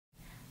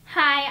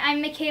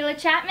I'm Mikayla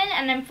Chapman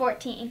and I'm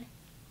 14.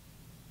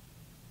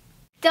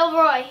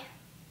 Delroy.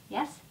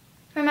 Yes?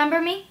 Remember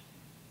me?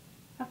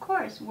 Of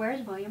course. Where's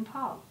William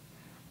Paul?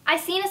 I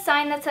seen a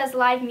sign that says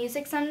live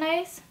music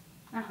Sundays.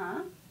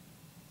 Uh-huh.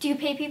 Do you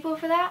pay people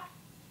for that?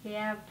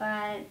 Yeah,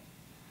 but...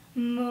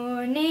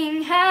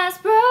 Morning has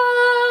broken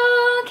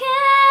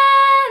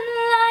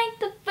like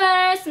the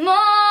first morning.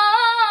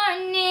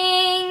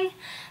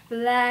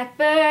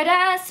 Blackbird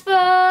has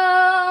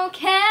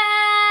spoken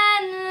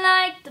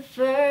like the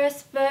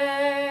first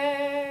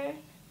bird.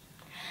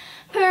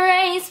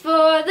 Praise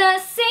for the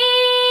singing,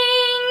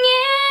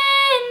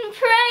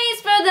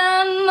 praise for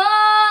the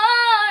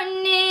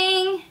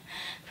morning,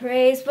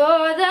 praise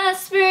for the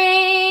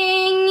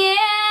spring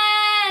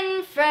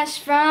and fresh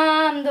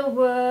from the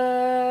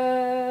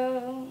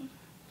world.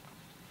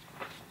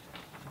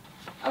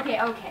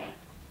 Okay.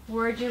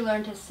 Where'd you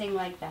learn to sing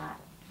like that?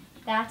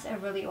 That's a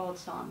really old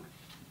song.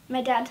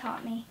 My dad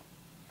taught me.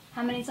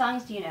 How many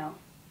songs do you know?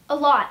 A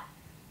lot.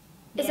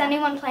 Is Yeah.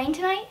 anyone playing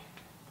tonight?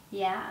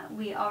 Yeah,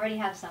 we already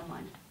have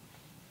someone.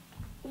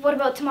 What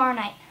about tomorrow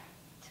night?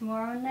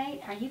 Tomorrow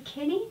night? Are you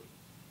kidding?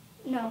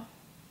 No.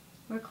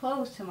 We're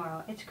closed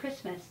tomorrow. It's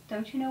Christmas.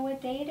 Don't you know what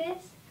day it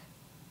is?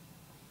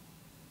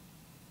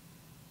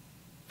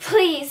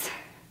 Please.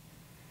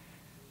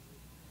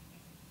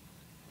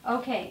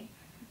 Okay,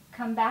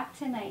 come back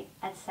tonight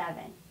at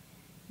 7.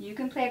 You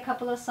can play a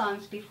couple of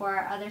songs before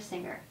our other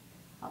singer.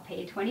 I'll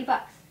pay you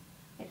 $20.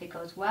 If it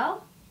goes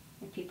well,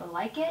 if people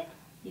like it,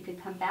 you can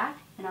come back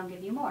and I'll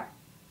give you more.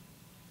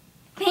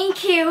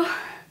 Thank you.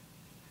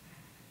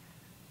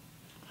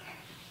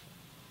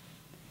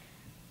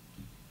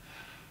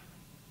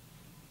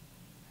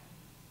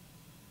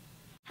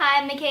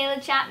 Hi, I'm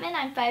Mikayla Chapman.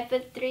 I'm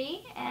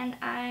 5'3" and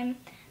I'm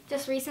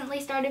just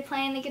recently started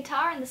playing the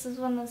guitar, and this is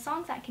one of the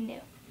songs I can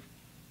do.